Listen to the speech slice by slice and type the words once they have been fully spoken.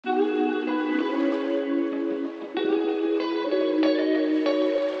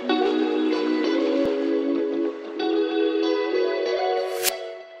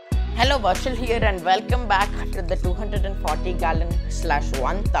Hello, Varshil here and welcome back to the 240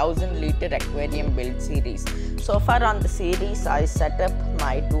 gallon/1000 litre aquarium build series. So far on the series, I set up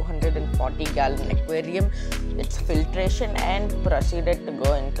my 240 gallon aquarium, its filtration, and proceeded to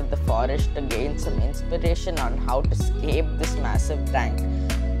go into the forest to gain some inspiration on how to scape this massive tank.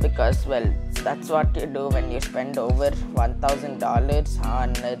 Because, well, that's what you do when you spend over $1,000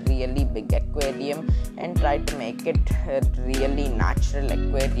 on a really big aquarium and try to make it a really natural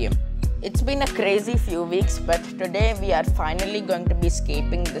aquarium. It's been a crazy few weeks, but today we are finally going to be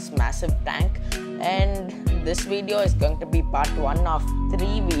scaping this massive tank, and this video is going to be part 1 of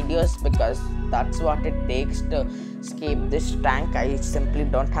 3 videos because that's what it takes to scape this tank. I simply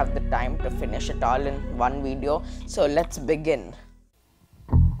don't have the time to finish it all in one video, so let's begin.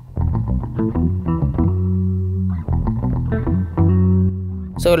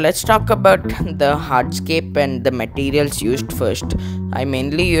 So let's talk about the hardscape and the materials used first. I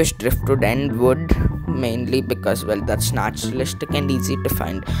mainly used driftwood and wood, mainly because, well, that's naturalistic and easy to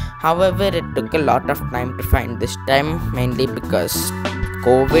find. However, it took a lot of time to find this time, mainly because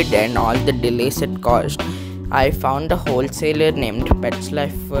COVID and all the delays it caused. I found a wholesaler named Pets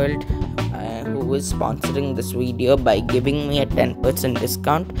Life World who is sponsoring this video by giving me a 10%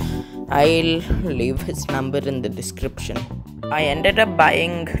 discount. I'll leave his number in the description. I ended up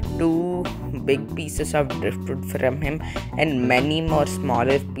buying 2 big pieces of driftwood from him and many more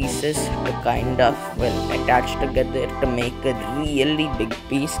smaller pieces to kind of, well, attach together to make a really big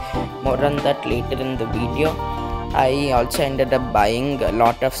piece. More on that later in the video. I also ended up buying a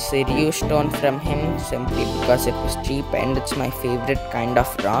lot of Sirius stone from him simply because it was cheap and it's my favorite kind of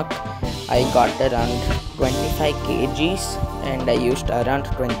rock. I got around 25 kgs and I used around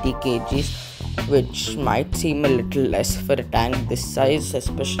 20 kgs, which might seem a little less for a tank this size,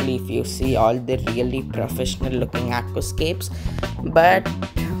 especially if you see all the really professional looking aquascapes. But,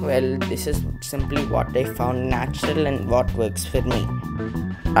 well, this is simply what I found natural and what works for me.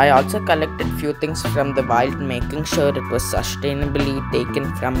 I also collected few things from the wild, making sure it was sustainably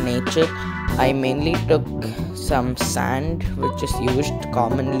taken from nature. I mainly took some sand, which is used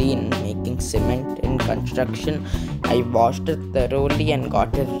commonly in making cement in construction. I washed it thoroughly and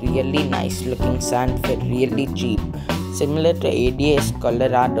got a really nice looking sand for really cheap, similar to ADA's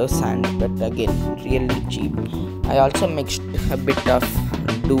Colorado sand, but again really cheap. I also mixed a bit of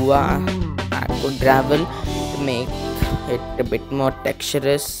Dua aqua gravel to make it a bit more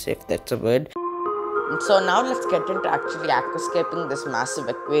texturous, if that's a word. So now let's get into actually aquascaping this massive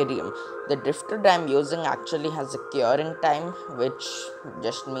aquarium. The driftwood I'm using actually has a curing time, which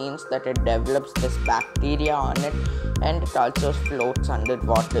just means that it develops this bacteria on it and it also floats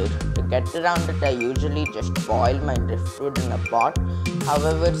underwater. To get around it, I usually just boil my driftwood in a pot.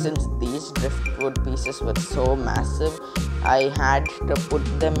 However, since these driftwood pieces were so massive, I had to put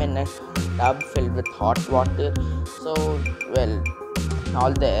them in a tub filled with hot water. So, well,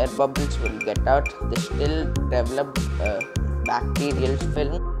 all the air bubbles will get out. They still developed a bacterial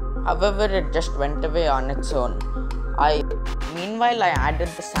film. However, it just went away on its own. Meanwhile, I added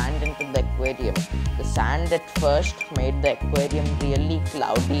the sand into the aquarium. The sand at first made the aquarium really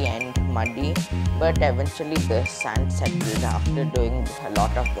cloudy and muddy, but eventually the sand settled after doing a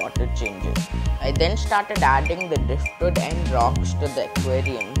lot of water changes. I then started adding the driftwood and rocks to the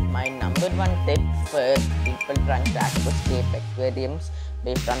aquarium. My number 1 tip for people trying to aquascape aquariums,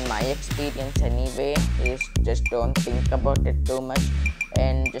 based on my experience anyway, is just don't think about it too much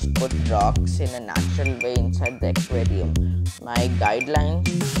and just put rocks in a natural way inside the aquarium. My guidelines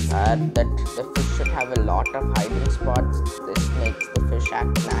are that the fish should have a lot of hiding spots. This makes the fish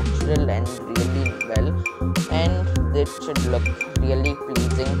act natural and really well, and it should look really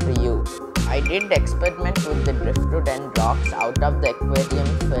pleasing to you. I did experiment with the driftwood and rocks out of the aquarium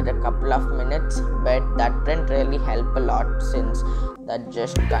for a couple of minutes, but that didn't really help a lot since that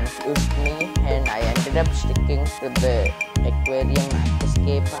just confused me, and I ended up sticking to the aquarium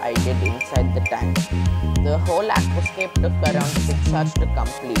aquascape I did inside the tank. The whole aquascape took around 6 hours to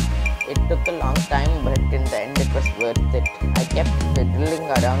complete. It took a long time, but in the end it was worth it. I kept fiddling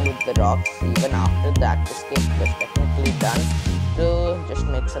around with the rocks even after the aquascape was technically done to just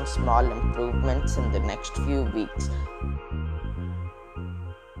make some small improvements in the next few weeks.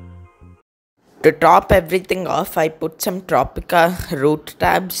 To top everything off, I put some Tropica root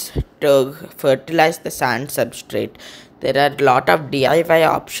tabs to fertilize the sand substrate. There are a lot of DIY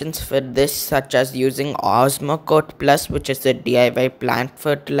options for this, such as using Osmocote Plus, which is a DIY plant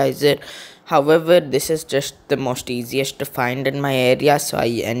fertilizer. However, this is just the most easiest to find in my area, so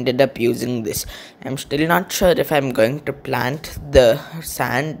I ended up using this. I'm still not sure if I'm going to plant the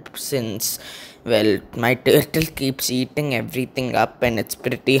sand since Well, my turtle keeps eating everything up and it's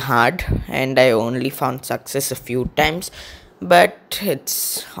pretty hard, and I only found success a few times, but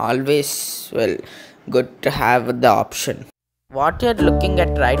it's always, well, good to have the option. What you're looking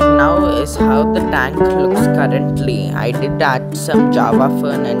at right now is how the tank looks currently. I did add some java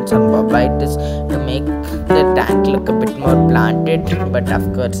fern and some bobitis to make the tank look a bit more planted, but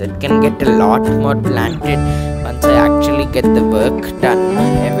of course it can get a lot more planted once I actually get the work done,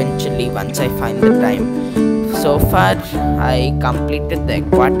 eventually once I find the time. So far I completed the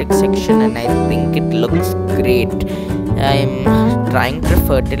aquatic section and I think it looks great. I'm trying to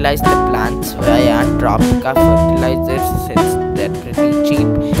fertilize the plants via Tropica fertilizers since they're pretty cheap,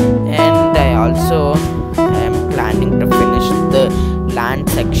 and I also am planning to finish the land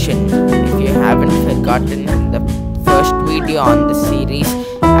section. If you haven't forgotten, in the first video on the series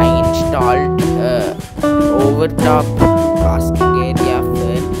I installed overtop basking area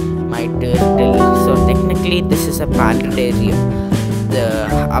for my turtle. So technically this is a paludarium. The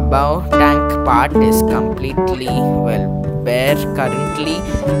above tank part is completely, well, bare currently,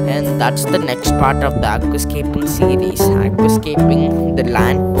 and that's the next part of the aquascaping series, aquascaping the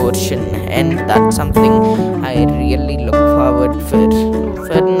land portion, and that's something I really look forward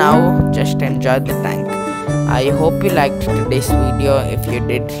for now. Just enjoy the tank. I hope you liked today's video. If you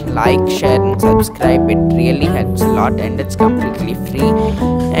did, like, share and subscribe. It really helps a lot and it's completely free.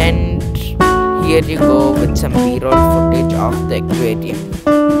 And here you go with some b-roll footage of the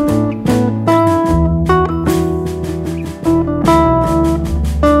aquarium.